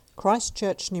Christ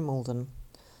Church, New Malden,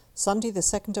 Sunday the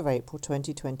 2nd of April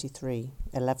 2023,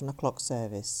 11 o'clock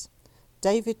service.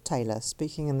 David Taylor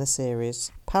speaking in the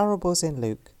series Parables in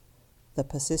Luke, The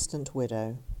Persistent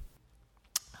Widow.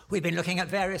 We've been looking at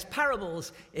various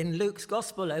parables in Luke's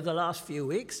Gospel over the last few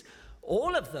weeks,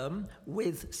 all of them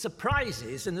with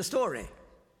surprises in the story.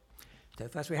 So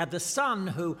first we had the son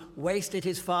who wasted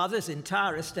his father's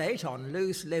entire estate on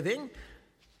loose living,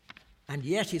 and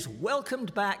yet is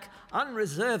welcomed back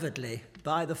unreservedly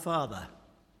by the father.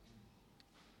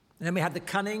 And then we had the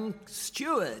cunning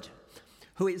steward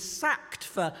who is sacked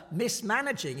for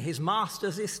mismanaging his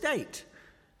master's estate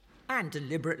and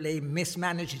deliberately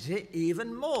mismanages it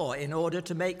even more in order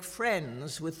to make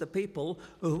friends with the people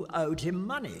who owed him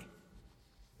money.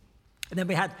 And then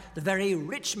we had the very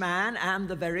rich man and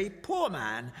the very poor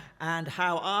man, and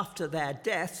how after their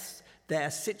deaths,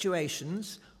 their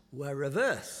situations were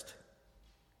reversed.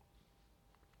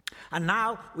 And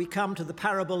now we come to the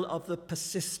parable of the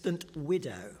persistent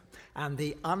widow and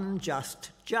the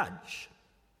unjust judge.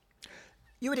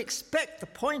 You would expect the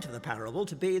point of the parable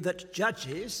to be that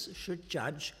judges should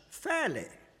judge fairly.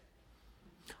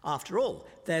 After all,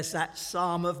 there's that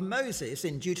Psalm of Moses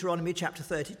in Deuteronomy chapter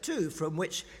 32, from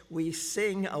which we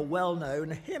sing a well-known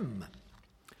hymn.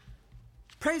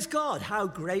 Praise God, how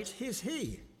great is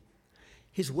he!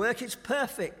 His work is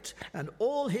perfect, and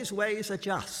all his ways are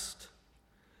just.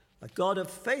 A God of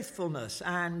faithfulness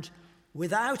and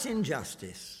without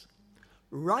injustice,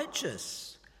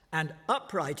 righteous and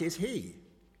upright is he.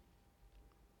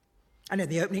 And in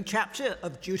the opening chapter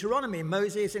of Deuteronomy,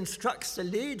 Moses instructs the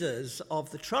leaders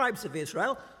of the tribes of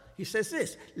Israel. He says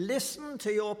this: listen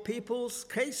to your people's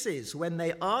cases when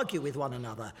they argue with one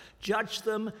another. Judge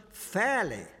them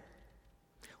fairly.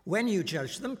 When you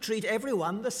judge them, treat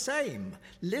everyone the same.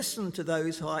 Listen to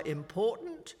those who are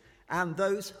important and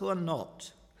those who are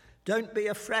not. Don't be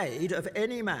afraid of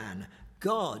any man.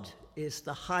 God is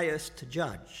the highest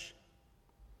judge.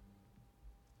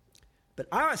 But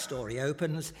our story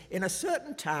opens in a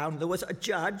certain town. There was a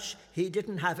judge. He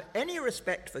didn't have any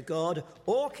respect for God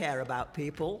or care about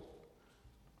people.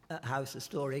 How's the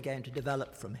story going to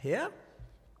develop from here?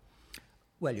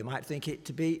 Well, you might think it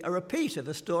to be a repeat of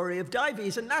the story of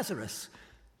Dives and Lazarus.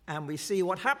 And we see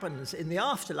what happens in the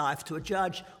afterlife to a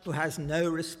judge who has no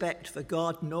respect for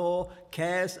God nor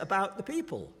cares about the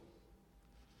people.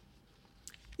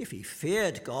 If he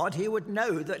feared God, he would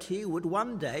know that he would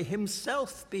one day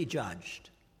himself be judged.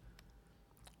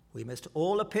 We must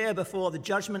all appear before the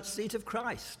judgment seat of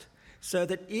Christ, so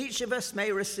that each of us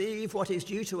may receive what is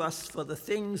due to us for the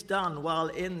things done while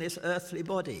in this earthly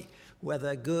body,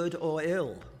 whether good or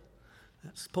ill.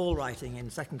 That's Paul writing in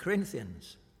 2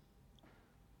 Corinthians.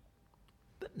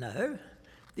 But no,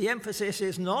 the emphasis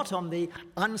is not on the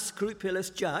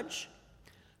unscrupulous judge,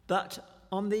 but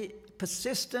on the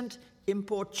persistent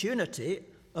importunity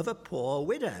of a poor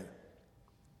widow.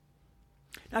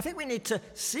 Now, I think we need to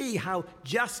see how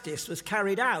justice was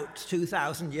carried out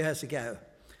 2,000 years ago.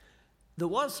 There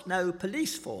was no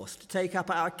police force to take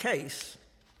up our case.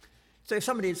 So if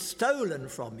somebody had stolen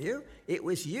from you, it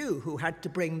was you who had to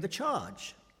bring the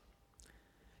charge.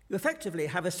 You effectively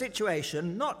have a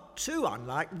situation not too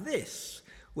unlike this,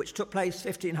 which took place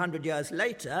 1,500 years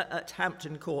later at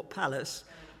Hampton Court Palace,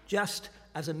 just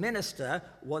as a minister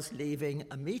was leaving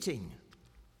a meeting.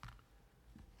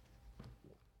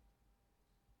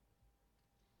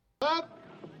 Thomas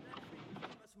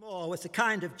More was the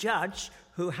kind of judge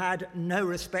who had no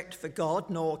respect for God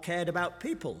nor cared about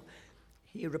people.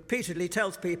 He repeatedly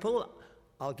tells people,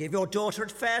 I'll give your daughter a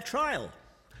fair trial.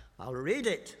 I'll read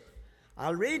it.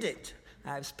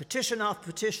 As petition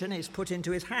after petition is put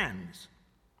into his hands.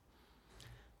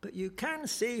 But you can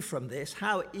see from this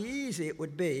how easy it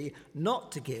would be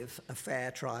not to give a fair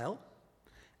trial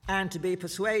and to be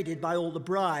persuaded by all the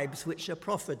bribes which are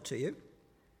proffered to you.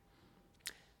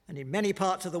 And in many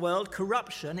parts of the world,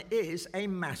 corruption is a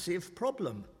massive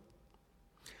problem.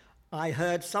 I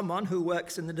heard someone who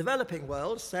works in the developing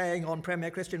world saying on Premier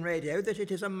Christian Radio that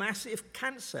it is a massive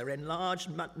cancer in large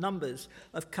numbers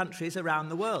of countries around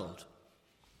the world.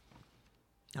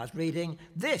 I was reading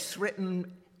this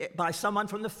written by someone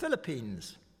from the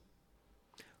Philippines.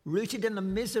 Rooted in the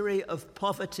misery of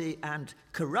poverty and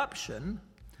corruption,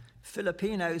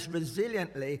 Filipinos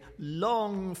resiliently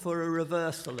long for a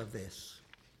reversal of this.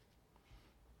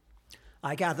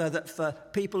 I gather that for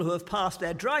people who have passed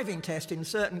their driving test in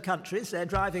certain countries, their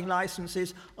driving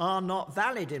licenses are not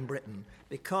valid in Britain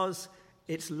because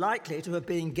it's likely to have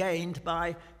been gained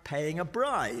by paying a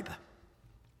bribe.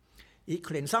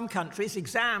 Equally, in some countries,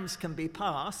 exams can be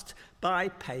passed by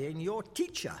paying your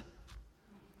teacher.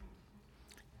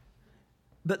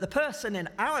 But the person in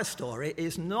our story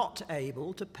is not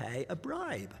able to pay a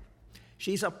bribe.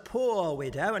 She's a poor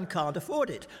widow and can't afford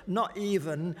it, not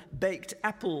even baked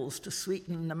apples to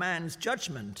sweeten a man's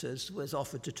judgment, as was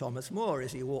offered to Thomas More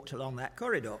as he walked along that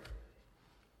corridor.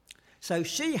 So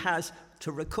she has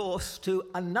to recourse to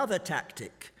another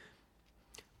tactic,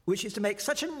 which is to make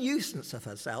such a nuisance of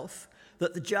herself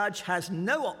that the judge has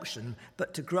no option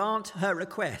but to grant her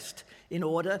request in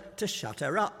order to shut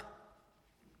her up.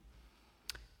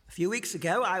 A few weeks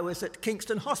ago, I was at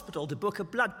Kingston Hospital to book a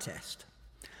blood test.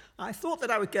 I thought that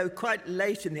I would go quite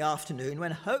late in the afternoon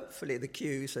when hopefully the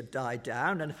queues had died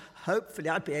down and hopefully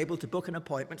I'd be able to book an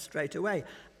appointment straight away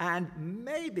and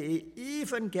maybe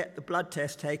even get the blood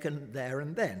test taken there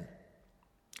and then.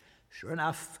 Sure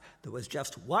enough, there was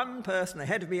just one person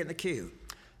ahead of me in the queue.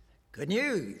 Good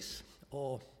news,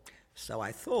 or so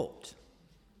I thought.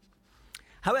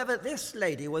 However, this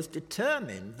lady was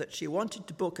determined that she wanted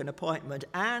to book an appointment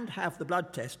and have the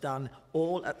blood test done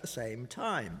all at the same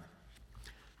time.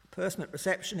 The person at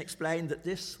reception explained that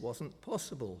this wasn't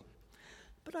possible.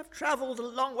 But I've travelled a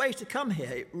long way to come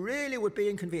here. It really would be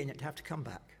inconvenient to have to come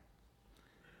back.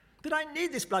 But I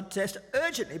need this blood test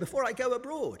urgently before I go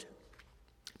abroad.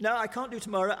 No, I can't do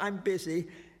tomorrow. I'm busy.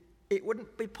 It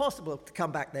wouldn't be possible to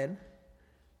come back then.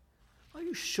 Are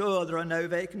you sure there are no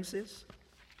vacancies?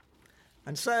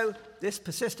 And so this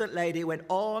persistent lady went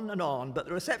on, but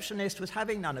the receptionist was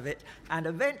having none of it, and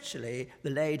eventually the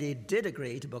lady did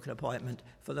agree to book an appointment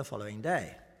for the following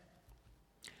day.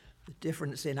 The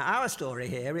difference in our story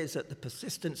here is that the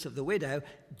persistence of the widow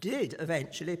did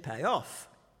eventually pay off,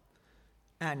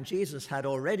 and Jesus had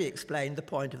already explained the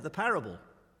point of the parable.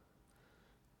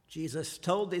 Jesus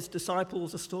told his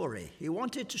disciples a story. He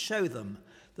wanted to show them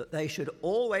that they should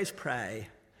always pray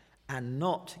and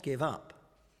not give up.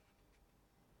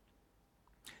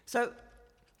 So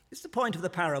it's the point of the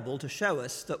parable to show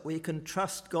us that we can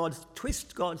twist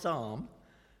God's arm,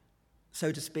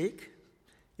 so to speak,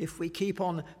 if we keep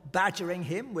on badgering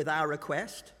him with our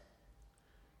request.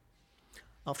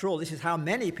 After all, this is how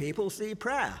many people see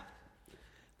prayer.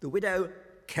 The widow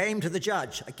came to the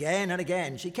judge again and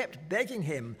again. She kept begging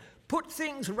him, "Put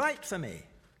things right for me."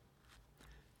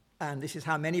 And this is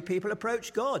how many people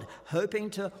approach God, hoping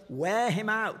to wear him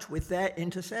out with their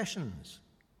intercessions.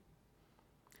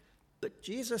 But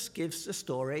Jesus gives the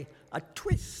story a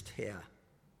twist here.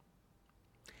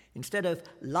 Instead of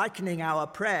likening our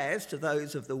prayers to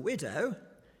those of the widow,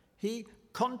 he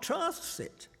contrasts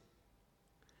it.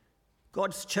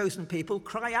 God's chosen people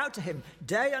cry out to him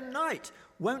day and night.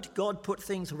 Won't God put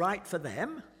things right for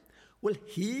them? Will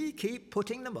he keep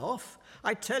putting them off?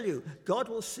 I tell you, God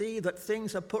will see that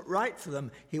things are put right for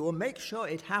them. He will make sure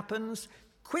it happens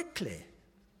quickly.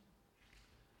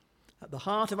 At the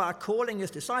heart of our calling as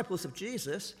disciples of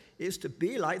Jesus is to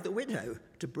be like the widow,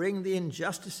 to bring the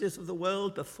injustices of the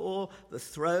world before the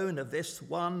throne of this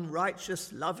one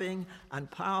righteous, loving,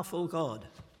 and powerful God.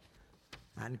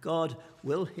 And God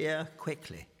will hear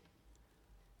quickly.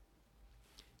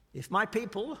 If my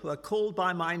people who are called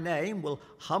by my name will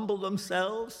humble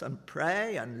themselves and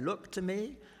pray and look to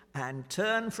me and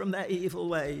turn from their evil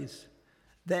ways,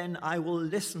 then I will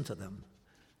listen to them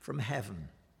from heaven.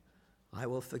 I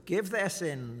will forgive their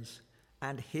sins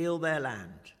and heal their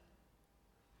land.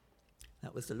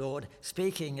 That was the Lord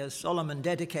speaking as Solomon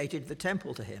dedicated the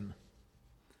temple to him.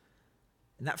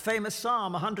 In that famous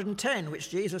Psalm 110,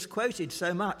 which Jesus quoted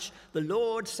so much, the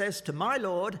Lord says to my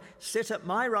Lord, "Sit at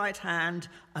my right hand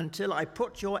until I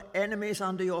put your enemies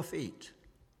under your feet."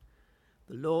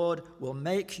 The Lord will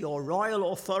make your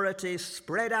royal authority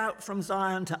spread out from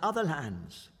Zion to other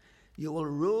lands. You will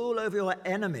rule over your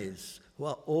enemies who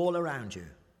are all around you.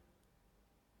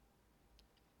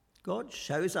 God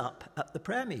shows up at the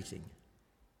prayer meeting.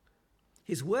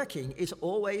 His working is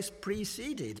always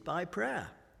preceded by prayer.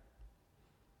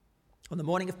 On the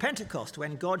morning of Pentecost,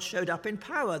 when God showed up in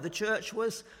power, the church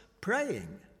was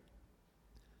praying.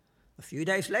 A few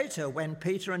days later, when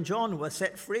Peter and John were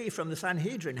set free from the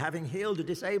Sanhedrin, having healed a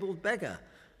disabled beggar,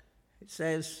 it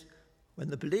says, when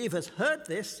the believers heard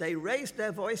this, they raised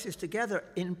their voices together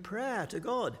in prayer to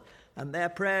God, and their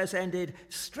prayers ended,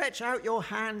 "Stretch out your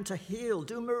hand to heal,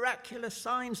 do miraculous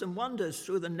signs and wonders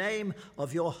through the name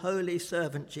of your holy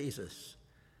servant Jesus."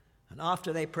 And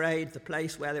after they prayed, the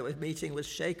place where they were meeting was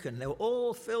shaken. They were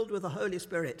all filled with the Holy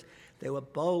Spirit. They were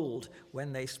bold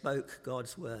when they spoke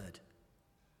God's word.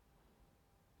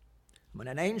 When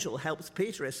an angel helps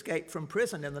Peter escape from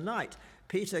prison in the night,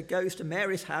 Peter goes to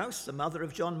Mary's house, the mother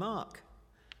of John Mark.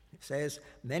 It says,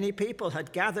 many people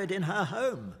had gathered in her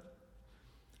home.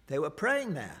 They were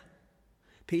praying there.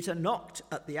 Peter knocked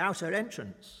at the outer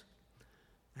entrance.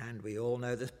 And we all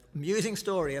know the amusing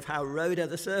story of how Rhoda,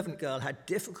 the servant girl, had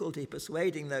difficulty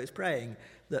persuading those praying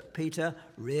that Peter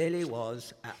really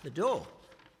was at the door.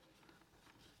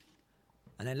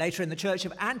 And then later in the church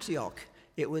of Antioch,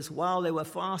 it was while they were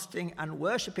fasting and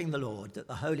worshipping the Lord that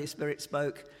the Holy Spirit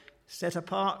spoke, "Set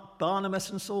apart Barnabas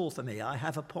and Saul for me. I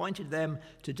have appointed them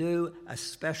to do a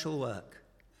special work."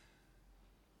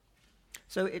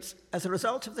 So it's as a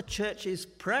result of the church's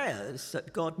prayers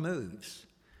that God moves.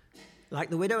 Like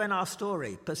the widow in our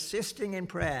story, persisting in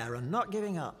prayer and not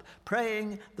giving up,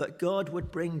 praying that God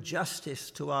would bring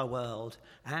justice to our world,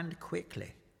 and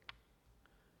quickly.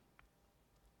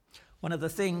 One of the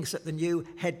things that the new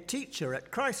head teacher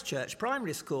at Christ Church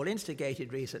Primary School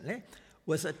instigated recently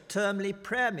was a termly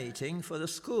prayer meeting for the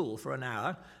school for an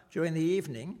hour during the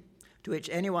evening, to which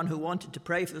anyone who wanted to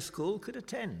pray for the school could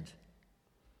attend.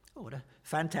 Oh, what a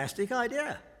fantastic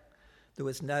idea. There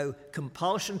was no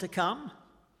compulsion to come.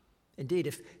 Indeed,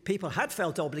 if people had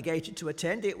felt obligated to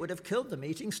attend, it would have killed the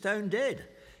meeting stone dead.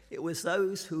 It was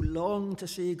those who longed to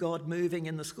see God moving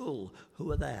in the school who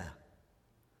were there.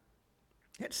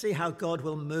 Let's see how God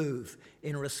will move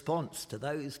in response to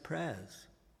those prayers.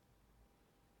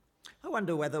 I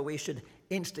wonder whether we should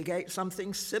instigate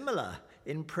something similar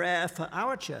in prayer for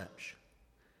our church,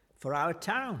 for our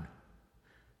town,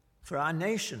 for our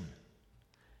nation,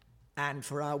 and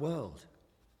for our world.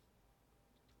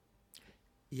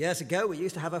 Years ago, we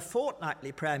used to have a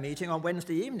fortnightly prayer meeting on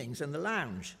Wednesday evenings in the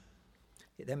lounge.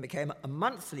 It then became a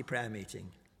monthly prayer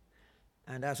meeting,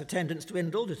 and as attendance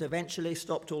dwindled, it eventually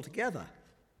stopped altogether.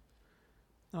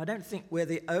 Now, I don't think we're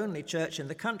the only church in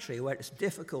the country where it's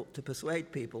difficult to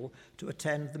persuade people to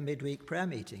attend the midweek prayer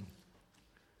meeting.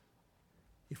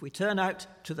 If we turn out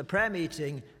to the prayer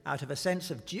meeting out of a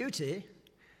sense of duty,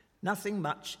 nothing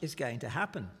much is going to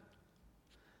happen.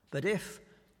 But if,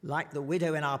 like the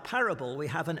widow in our parable, we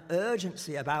have an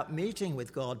urgency about meeting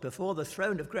with God before the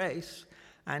throne of grace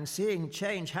and seeing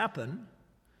change happen,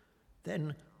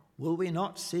 then will we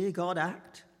not see God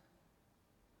act?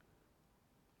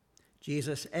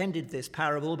 Jesus ended this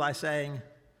parable by saying,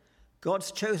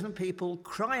 "God's chosen people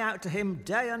cry out to him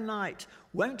day and night.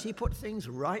 Won't he put things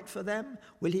right for them?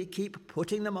 Will he keep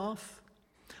putting them off?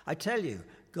 I tell you,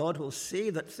 God will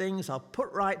see that things are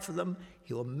put right for them.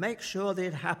 He will make sure that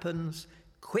it happens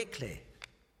quickly."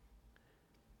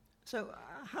 So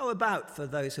how about for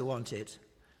those who want it?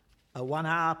 A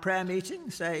 1-hour prayer meeting,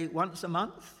 say once a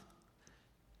month,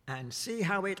 and see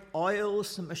how it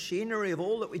oils the machinery of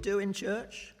all that we do in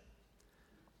church?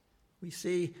 We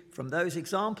see from those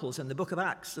examples in the book of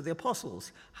Acts of the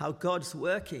Apostles how God's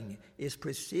working is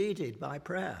preceded by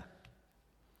prayer.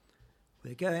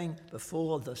 We're going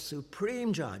before the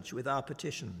supreme judge with our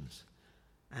petitions.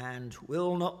 And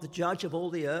will not the judge of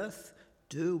all the earth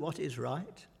do what is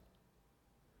right?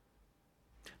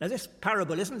 Now, this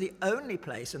parable isn't the only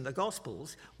place in the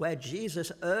Gospels where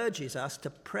Jesus urges us to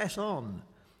press on,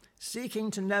 seeking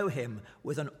to know him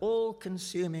with an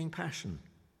all-consuming passion.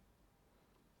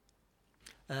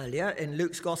 Earlier in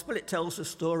Luke's Gospel, it tells the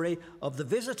story of the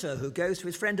visitor who goes to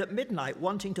his friend at midnight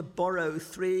wanting to borrow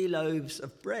 3 loaves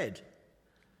of bread.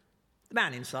 The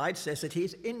man inside says that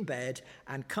he's in bed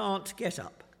and can't get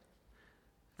up.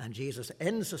 And Jesus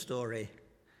ends the story.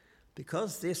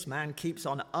 Because this man keeps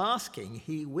on asking,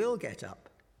 he will get up.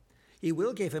 He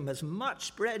will give him as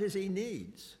much bread as he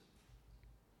needs.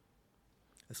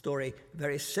 A story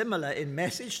very similar in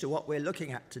message to what we're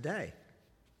looking at today.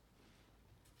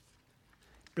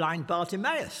 Blind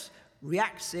Bartimaeus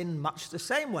reacts in much the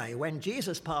same way when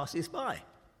Jesus passes by.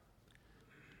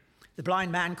 The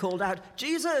blind man called out,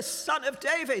 "Jesus, Son of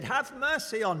David, have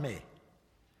mercy on me."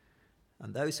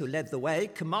 And those who led the way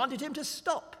commanded him to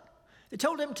stop. They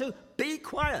told him to be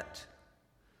quiet.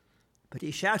 But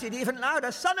he shouted even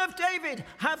louder, "Son of David,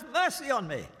 have mercy on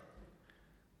me."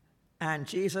 And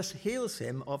Jesus heals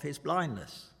him of his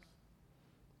blindness.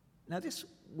 Now, this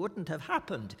wouldn't have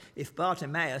happened if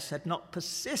Bartimaeus had not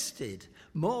persisted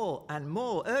more and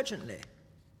more urgently.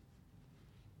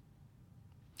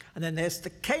 And then there's the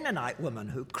Canaanite woman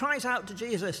who cries out to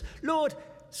Jesus, "Lord,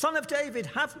 Son of David,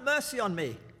 have mercy on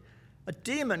me. A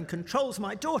demon controls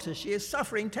my daughter. She is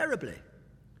suffering terribly."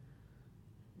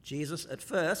 Jesus at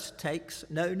first takes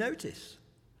no notice.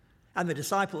 And the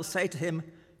disciples say to him,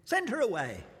 "Send her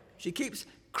away. She keeps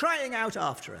crying out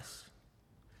after us."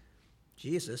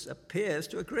 Jesus appears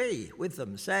to agree with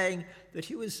them, saying that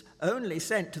he was only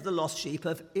sent to the lost sheep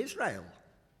of Israel.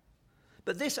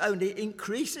 But this only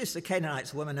increases the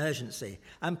Canaanite woman's urgency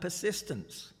and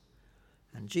persistence.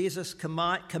 And Jesus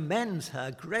commends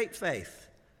her great faith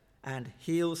and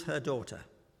heals her daughter.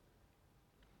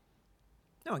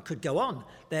 Now, it could go on.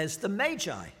 There's the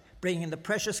Magi, bringing the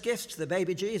precious gifts to the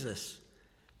baby Jesus,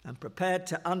 and prepared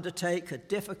to undertake a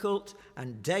difficult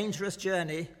and dangerous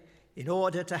journey in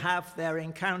order to have their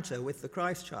encounter with the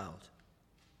Christ child.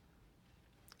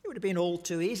 It would have been all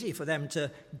too easy for them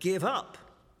to give up.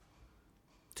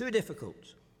 Too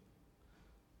difficult.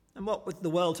 And what would the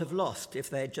world have lost if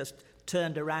they had just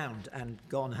turned around and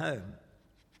gone home?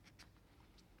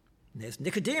 And there's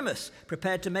Nicodemus,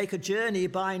 prepared to make a journey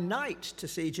by night to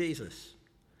see Jesus.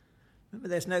 Remember,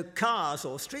 there's no cars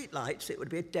or streetlights. It would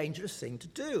be a dangerous thing to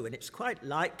do, and it's quite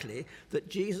likely that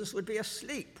Jesus would be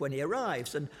asleep when he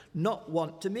arrives and not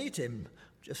want to meet him,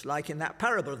 just like in that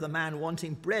parable of the man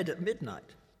wanting bread at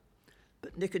midnight.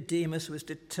 But Nicodemus was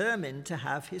determined to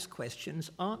have his questions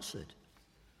answered.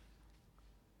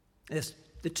 There's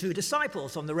the two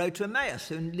disciples on the road to Emmaus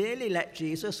who nearly let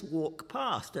Jesus walk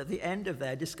past at the end of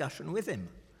their discussion with him.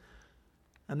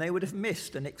 And they would have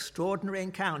missed an extraordinary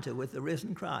encounter with the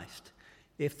risen Christ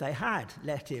if they had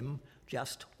let him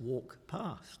just walk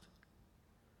past.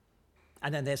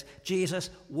 And then there's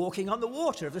Jesus walking on the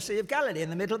water of the Sea of Galilee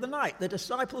in the middle of the night. The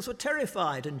disciples were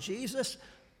terrified, and Jesus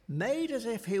made as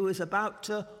if he was about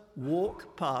to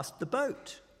walk past the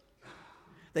boat.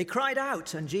 They cried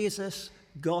out, and Jesus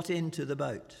got into the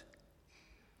boat.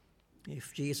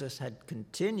 If Jesus had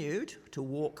continued to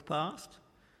walk past,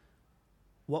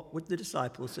 what would the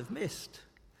disciples have missed?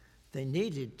 They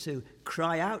needed to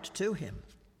cry out to him.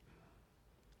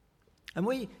 And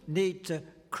we need to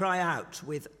cry out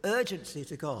with urgency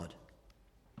to God.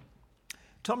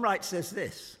 Tom Wright says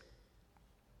this: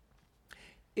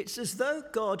 it's as though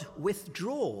God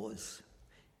withdraws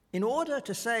in order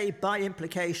to say by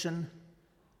implication,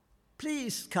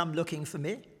 please come looking for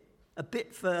me a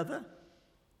bit further.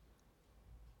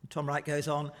 And Tom Wright goes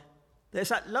on, there's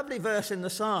that lovely verse in the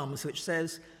Psalms which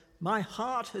says, my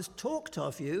heart has talked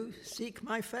of you, seek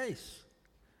my face.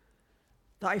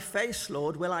 Thy face,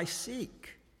 Lord, will I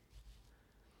seek.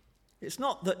 It's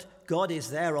not that God is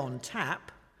there on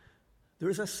tap. There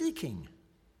is a seeking.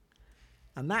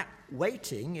 And that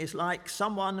waiting is like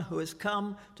someone who has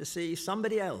come to see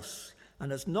somebody else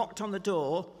and has knocked on the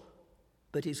door,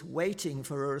 but is waiting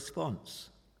for a response.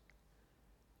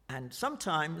 And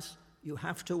sometimes you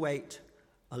have to wait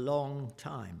a long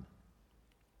time.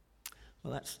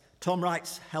 Well, that's Tom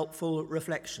Wright's helpful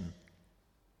reflection.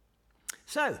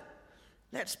 So,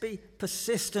 let's be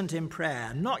persistent in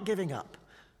prayer, not giving up.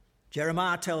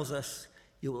 Jeremiah tells us,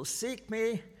 you will seek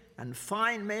me and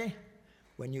find me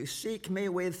when you seek me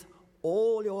with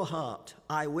all your heart.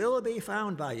 I will be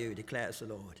found by you, declares the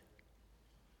Lord.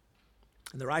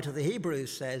 And the writer of the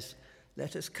Hebrews says,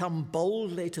 let us come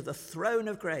boldly to the throne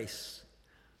of grace.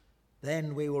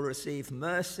 Then we will receive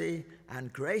mercy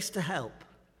and grace to help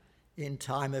in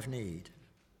time of need.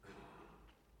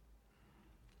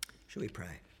 Shall we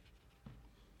pray?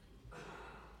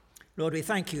 Lord, we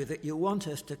thank you that you want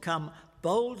us to come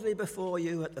boldly before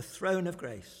you at the throne of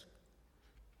grace.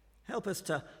 Help us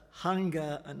to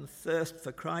hunger and thirst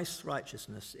for Christ's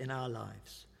righteousness in our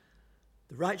lives,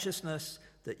 the righteousness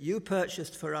that you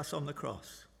purchased for us on the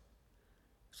cross,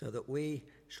 so that we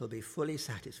shall be fully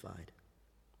satisfied.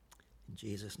 In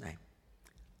Jesus' name,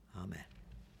 amen.